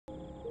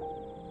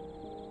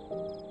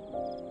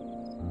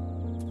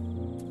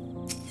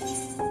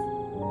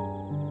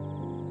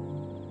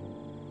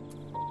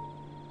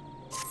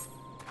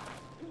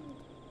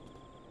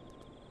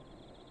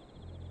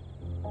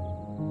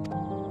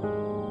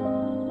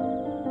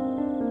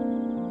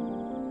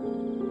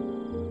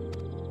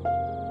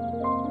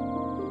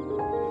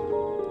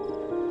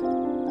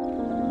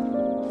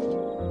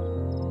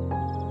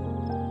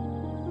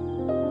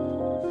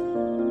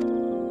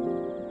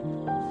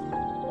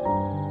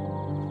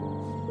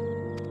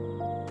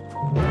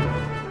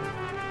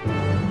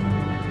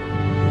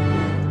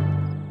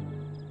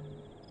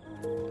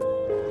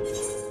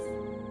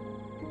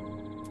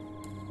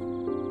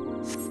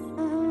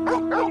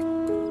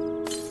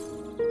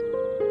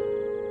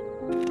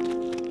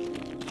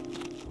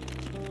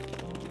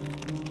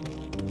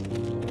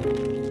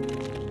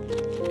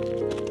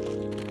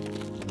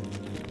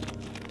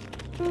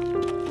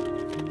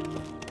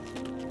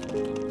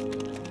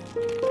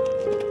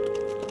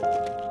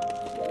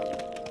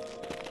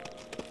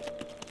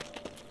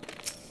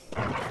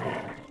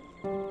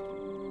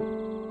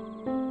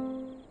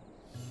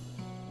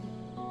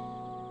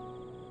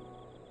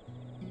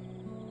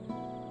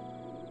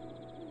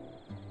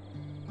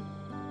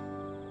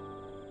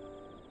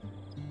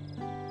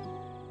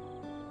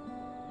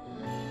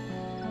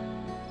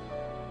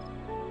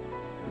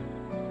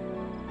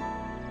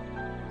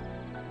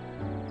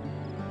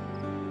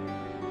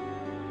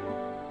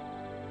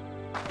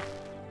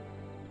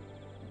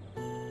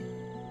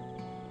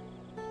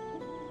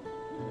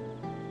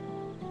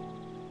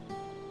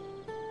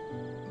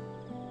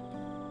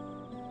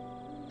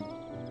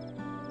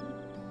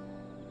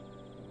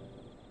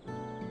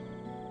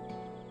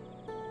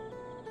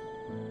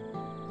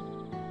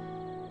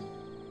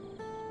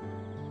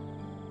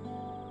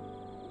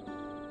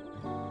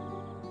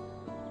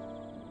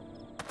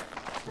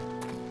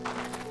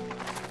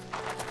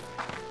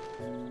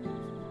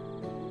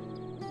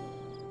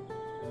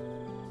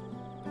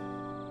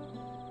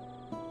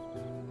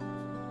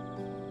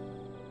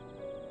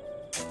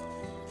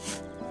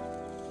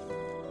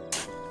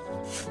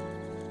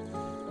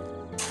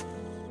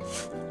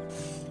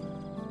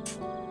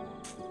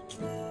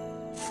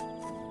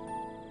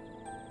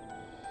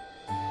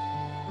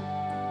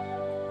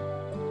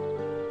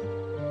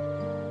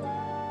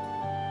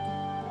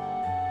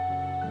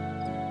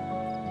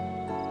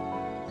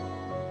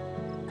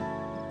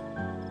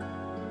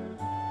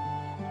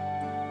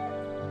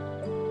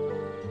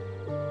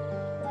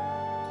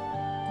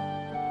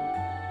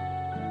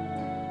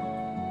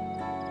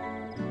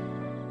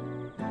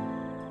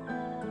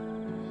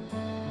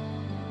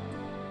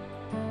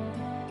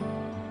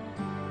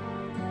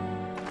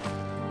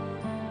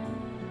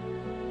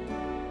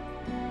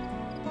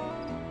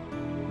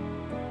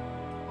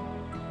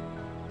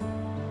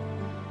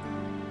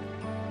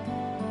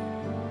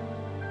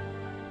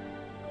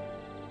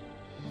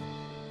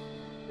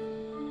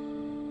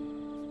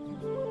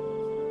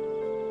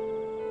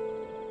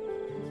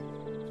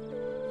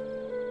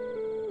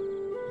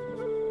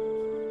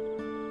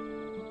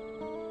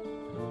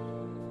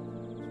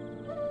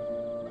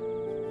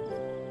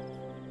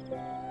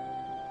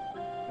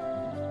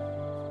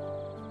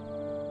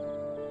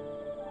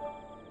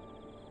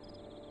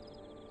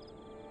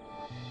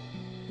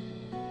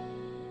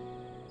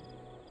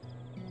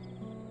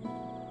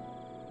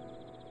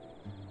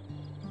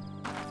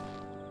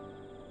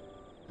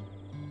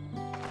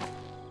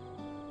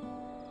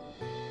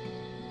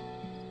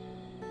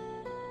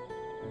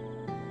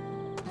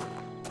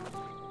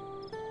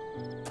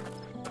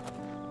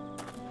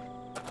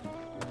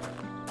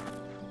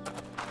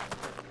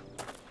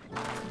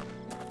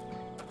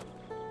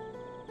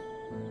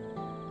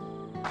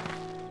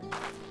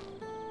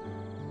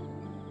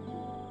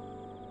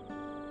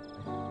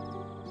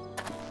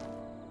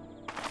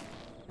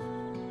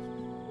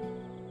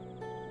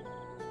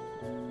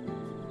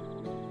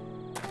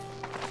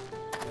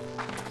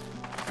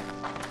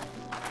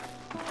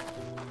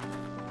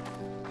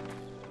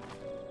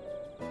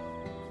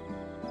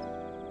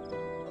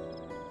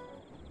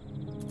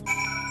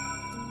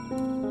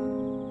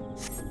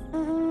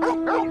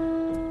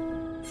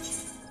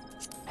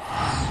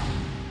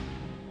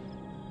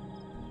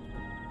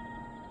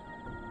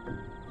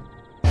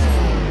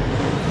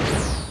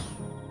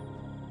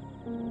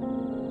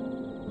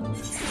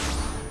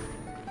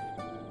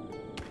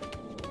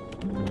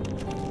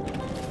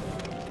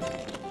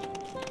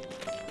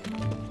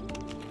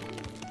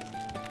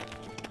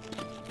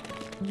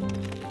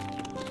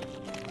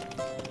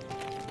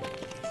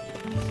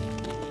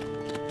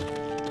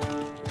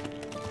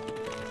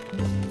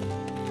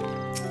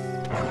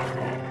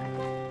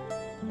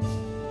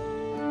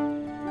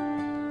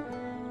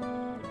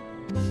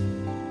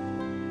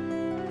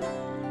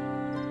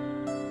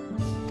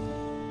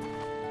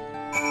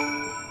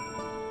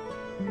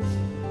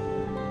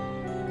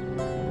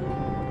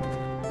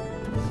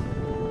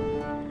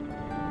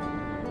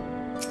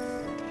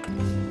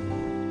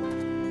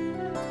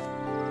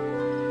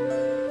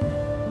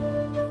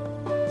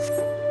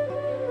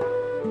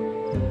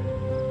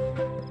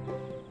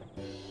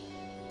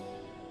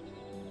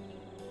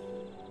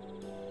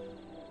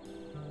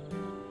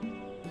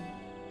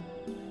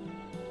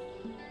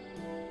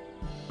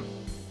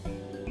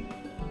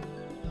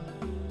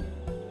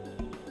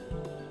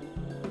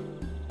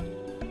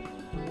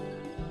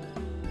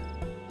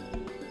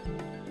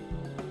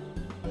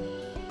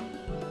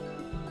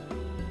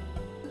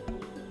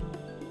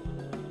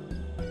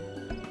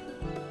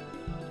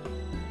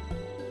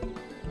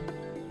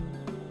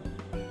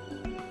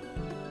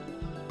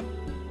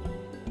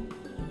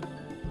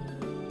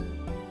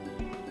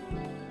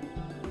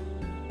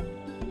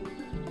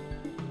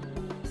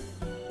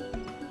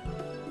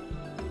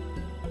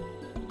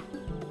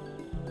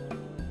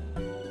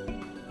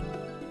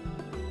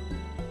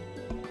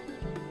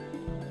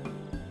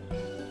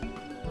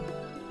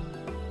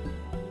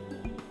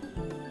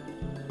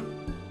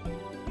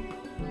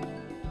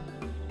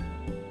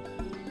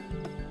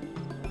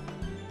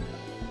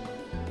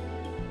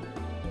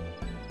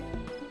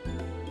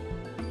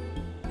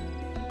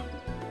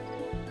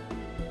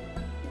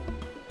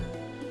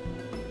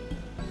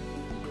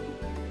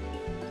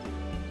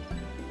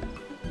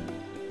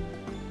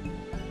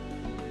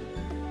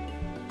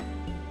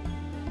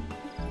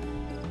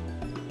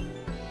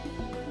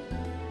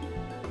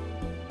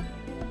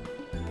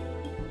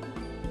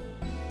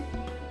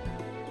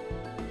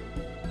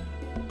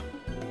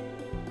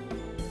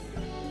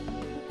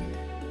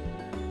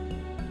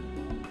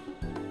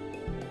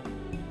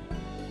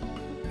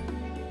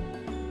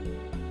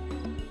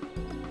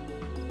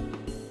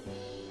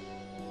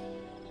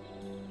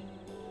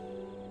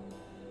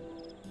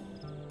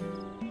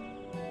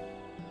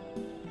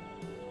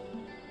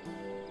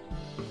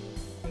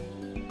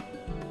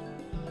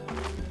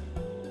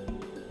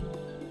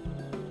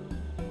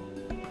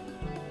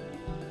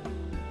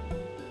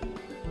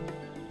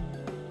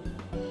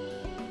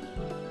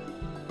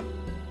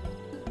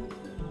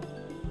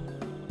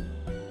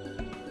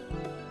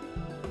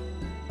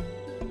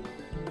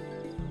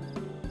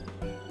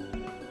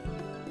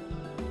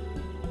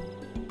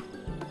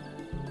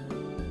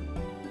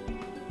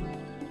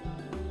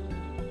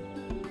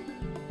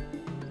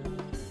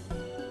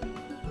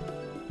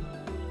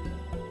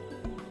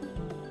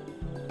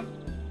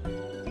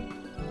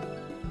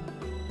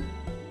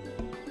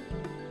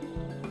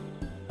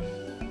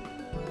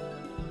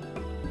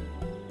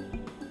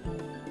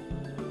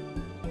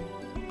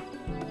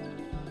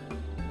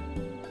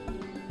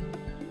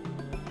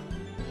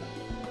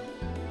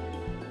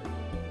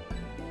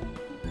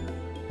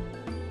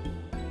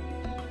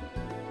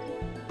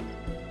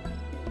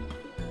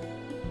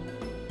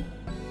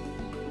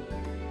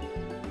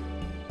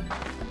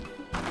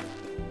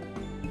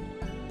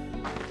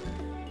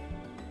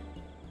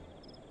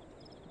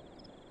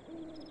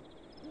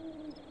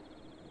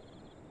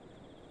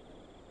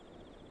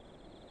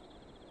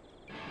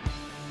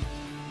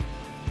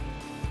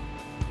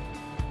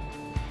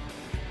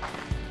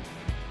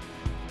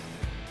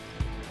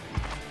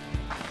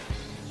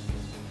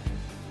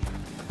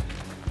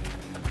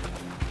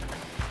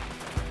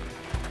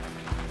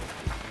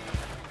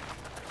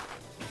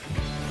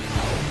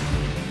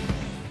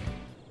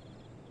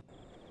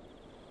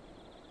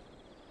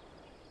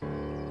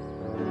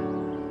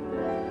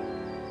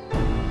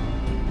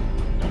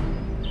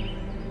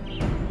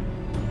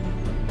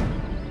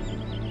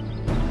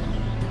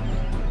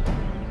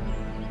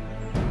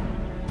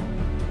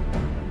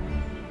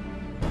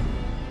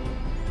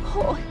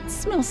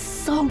Smells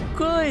so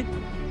good.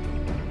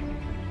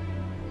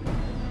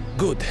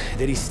 Good,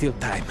 there is still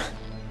time.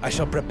 I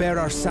shall prepare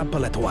our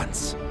sample at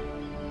once.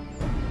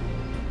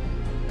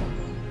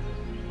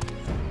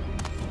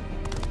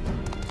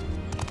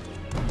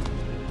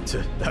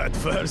 At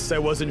first, I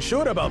wasn't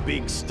sure about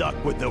being stuck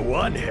with the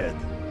one head.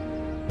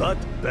 But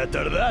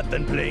better that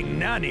than playing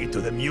nanny to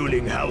the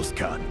mewling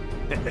housecat.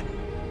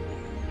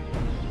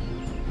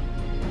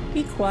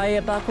 Be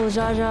quiet, Bako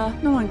Jaja.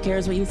 No one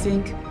cares what you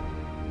think.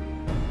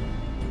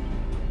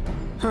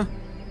 Huh.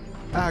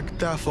 Act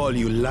tough all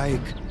you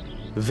like.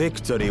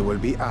 Victory will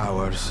be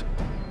ours.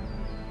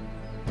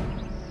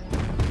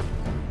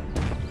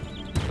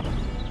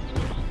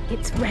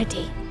 It's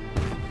ready.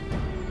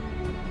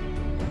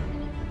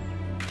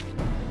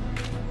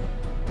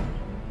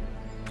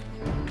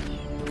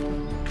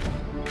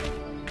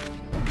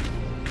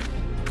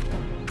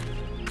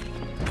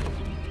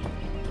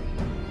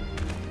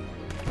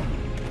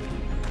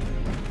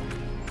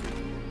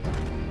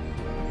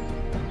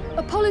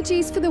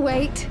 Apologies for the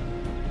wait.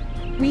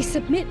 We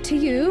submit to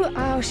you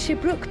our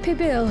Shibruk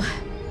Pibil.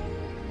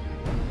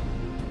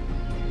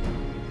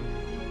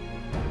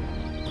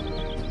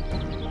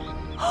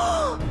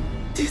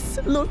 This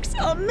looks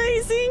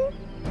amazing!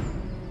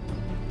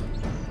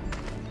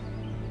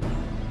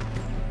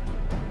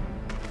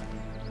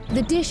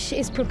 The dish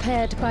is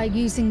prepared by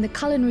using the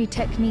culinary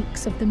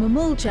techniques of the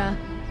Mamulja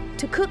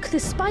to cook the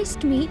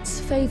spiced meats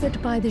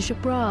favored by the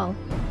Jabral.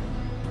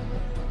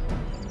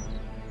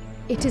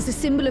 It is a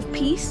symbol of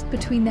peace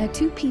between their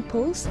two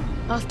peoples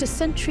after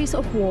centuries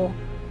of war.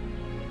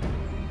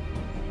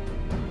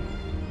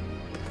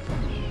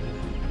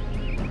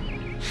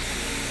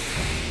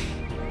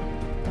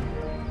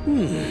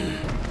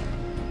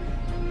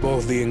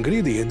 Both the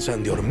ingredients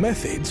and your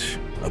methods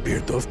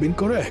appear to have been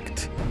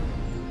correct.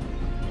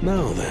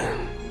 Now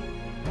then.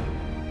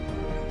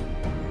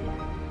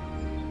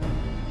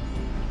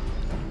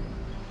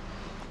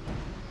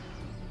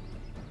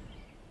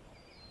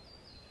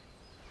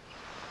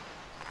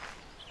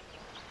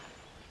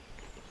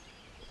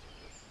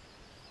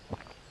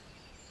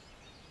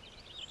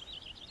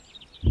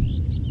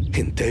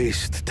 In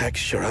taste,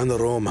 texture, and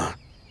aroma,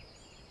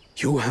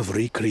 you have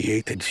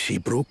recreated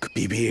Shibruk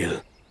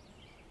Bibil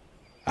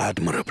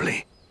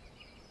admirably.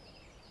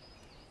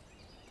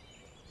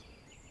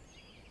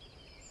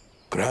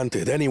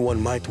 Granted,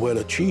 anyone might well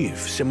achieve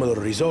similar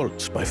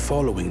results by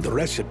following the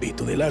recipe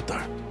to the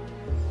letter.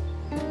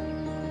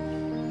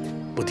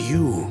 But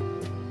you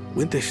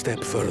went a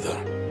step further.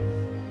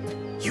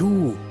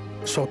 You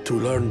sought to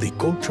learn the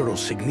cultural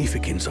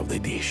significance of the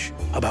dish,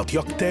 about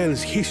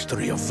Yoctel's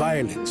history of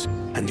violence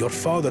and your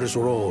father's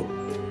role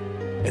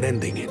in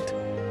ending it.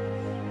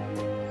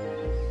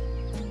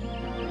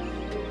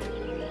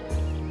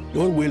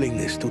 Your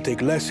willingness to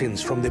take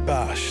lessons from the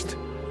past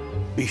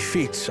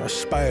befits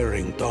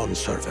aspiring Dawn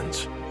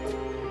servants.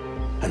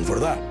 And for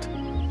that,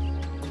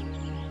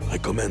 I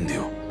commend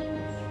you.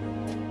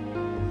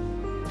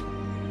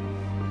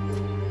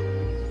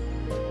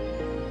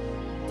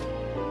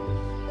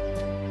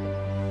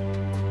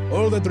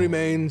 All that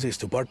remains is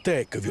to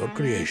partake of your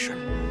creation.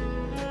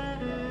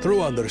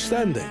 True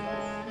understanding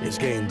is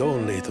gained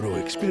only through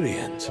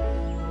experience.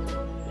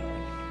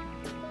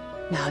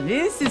 Now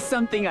this is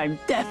something I'm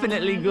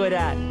definitely good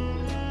at.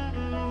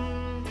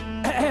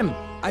 Ahem.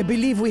 I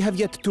believe we have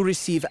yet to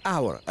receive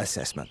our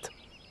assessment.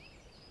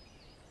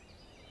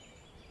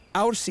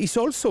 Ours is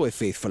also a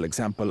faithful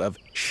example of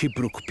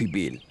Shibruk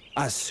Pibil,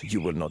 as you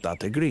will no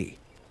doubt agree.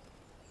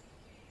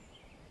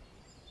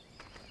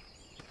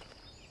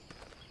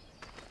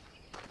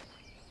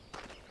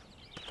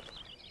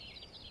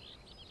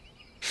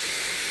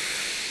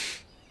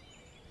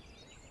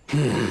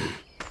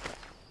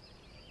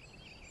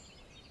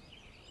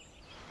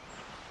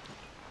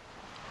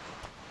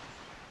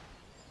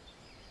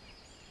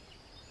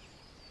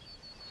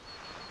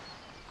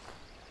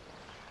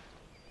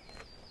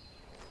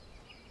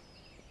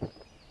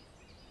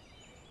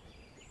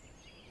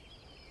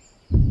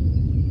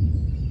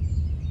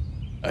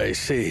 I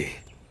see.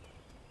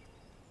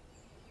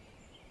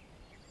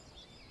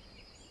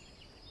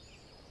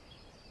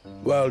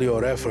 While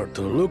your effort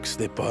looks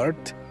the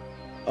part,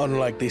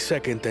 unlike the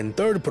second and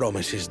third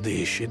promises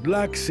dish, it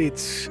lacks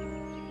its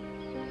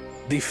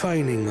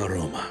defining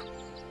aroma.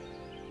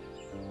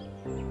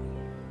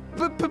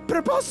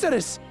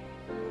 Preposterous!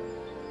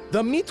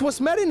 The meat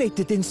was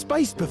marinated and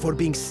spiced before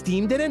being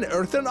steamed in an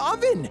earthen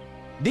oven.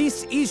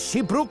 This is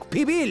Shibruk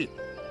Pibil.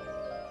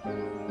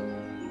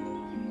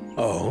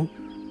 Oh?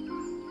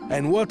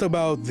 And what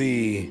about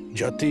the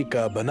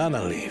Jatika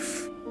banana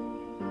leaf?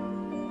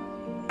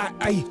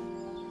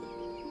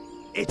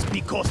 It's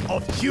because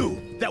of you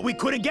that we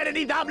couldn't get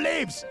any damn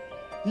leaves!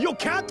 You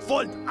can't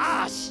fault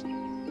us!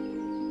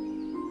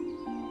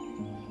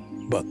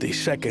 But the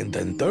second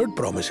and third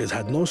promises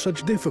had no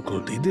such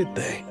difficulty, did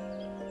they?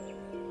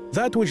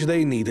 That which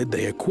they needed,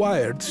 they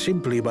acquired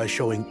simply by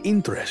showing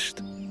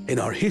interest in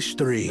our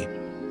history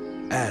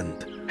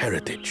and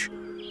heritage.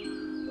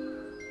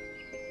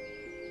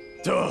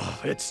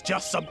 Ugh, it's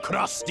just some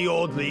crusty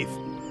old leaf.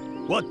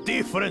 What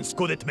difference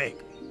could it make?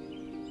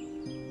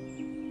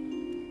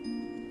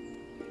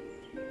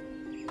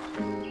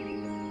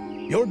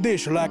 Your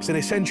dish lacks an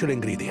essential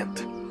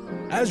ingredient.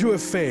 As you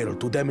have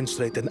failed to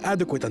demonstrate an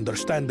adequate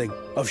understanding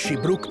of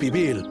Shibruk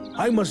Pibil,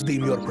 I must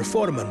deem your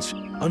performance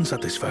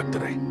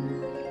unsatisfactory.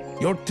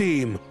 Your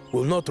team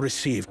will not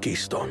receive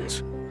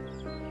keystones.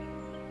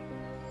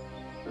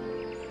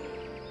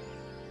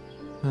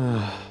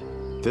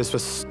 This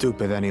was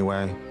stupid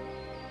anyway.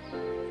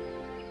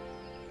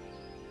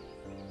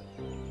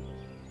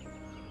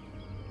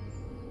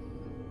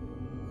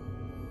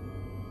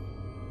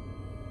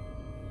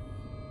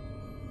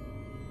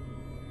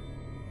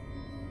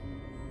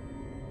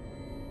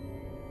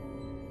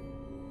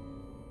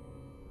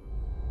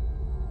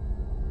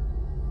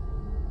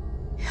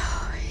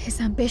 His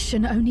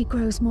ambition only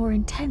grows more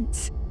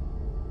intense.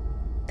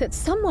 That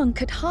someone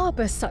could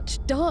harbor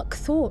such dark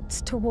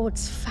thoughts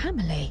towards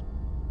family.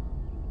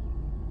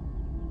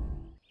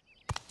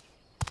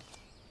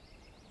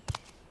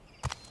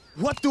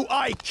 What do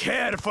I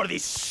care for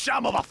this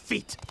sham of a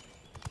feat?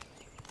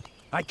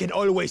 I can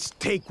always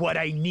take what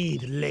I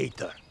need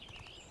later.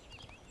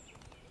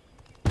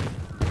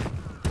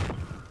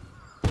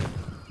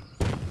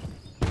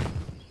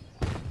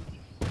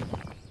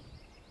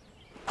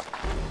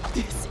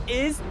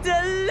 is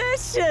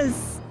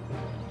delicious!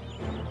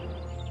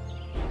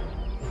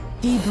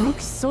 The brook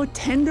is so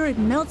tender it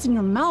melts in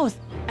your mouth,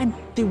 and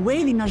the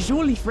way the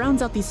najou leaf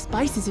rounds out these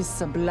spices is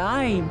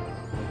sublime.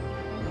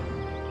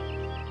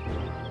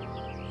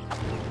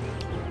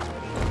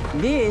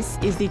 This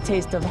is the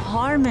taste of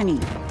harmony.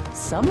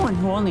 Someone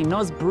who only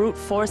knows brute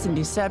force and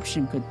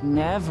deception could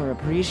never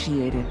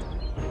appreciate it.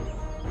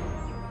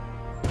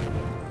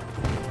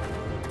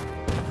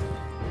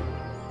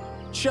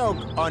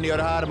 Choke on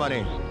your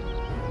harmony.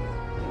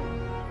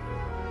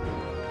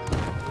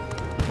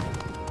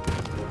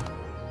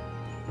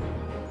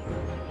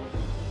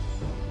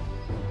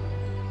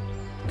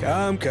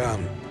 Come,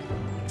 come.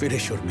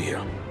 Finish your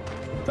meal.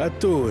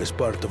 That too is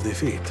part of the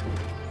feat.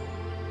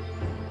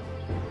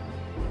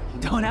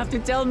 Don't have to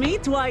tell me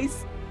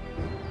twice.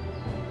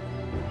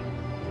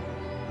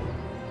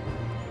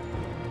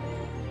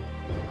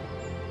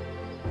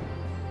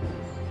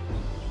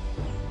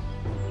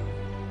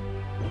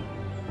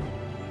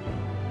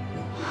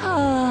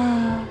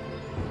 Ah,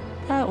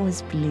 that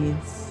was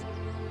bliss.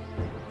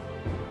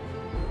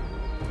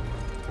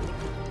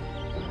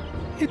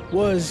 It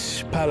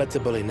was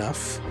palatable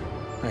enough,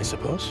 I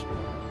suppose.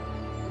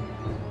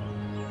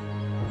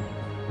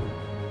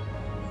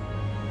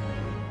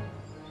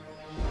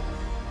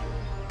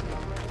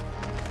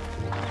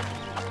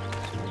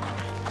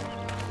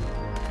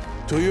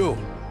 To you,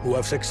 who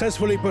have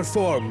successfully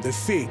performed the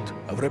feat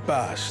of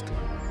Repast,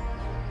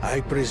 I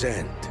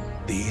present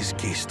these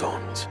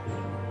keystones.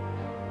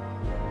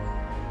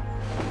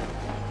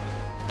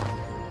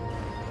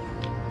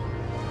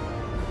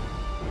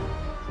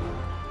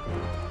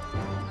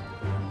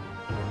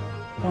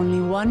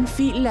 Only 1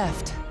 feet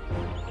left.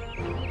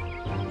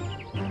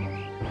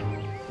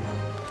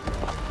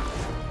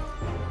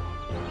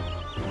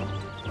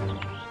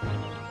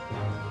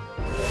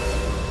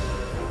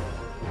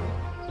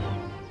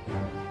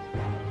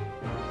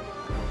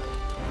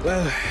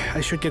 Well,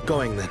 I should get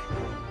going then.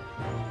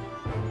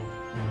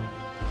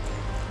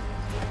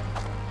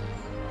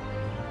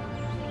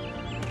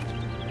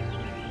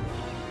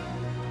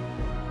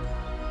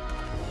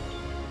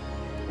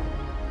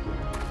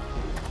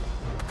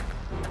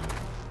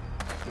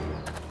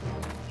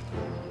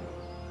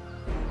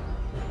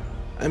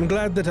 I'm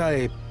glad that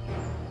I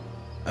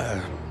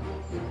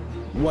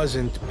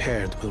wasn't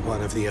paired with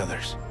one of the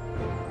others.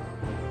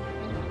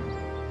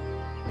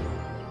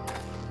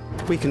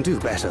 We can do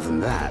better than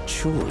that,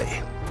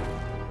 surely.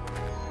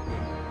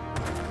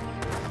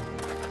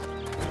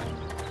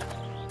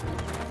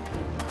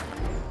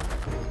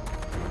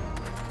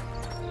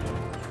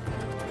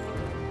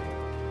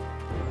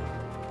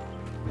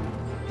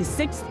 The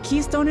 6th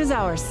keystone is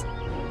ours.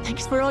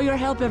 Thanks for all your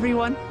help,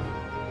 everyone.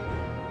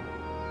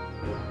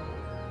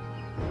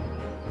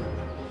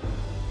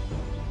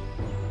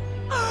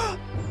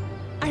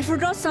 I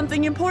forgot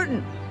something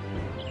important.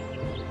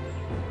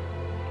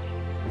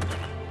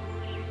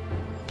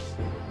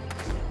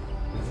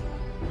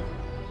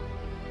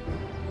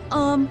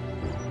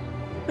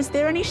 Was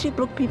there any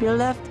Shipbrook people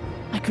left?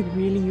 I could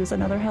really use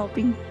another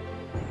helping.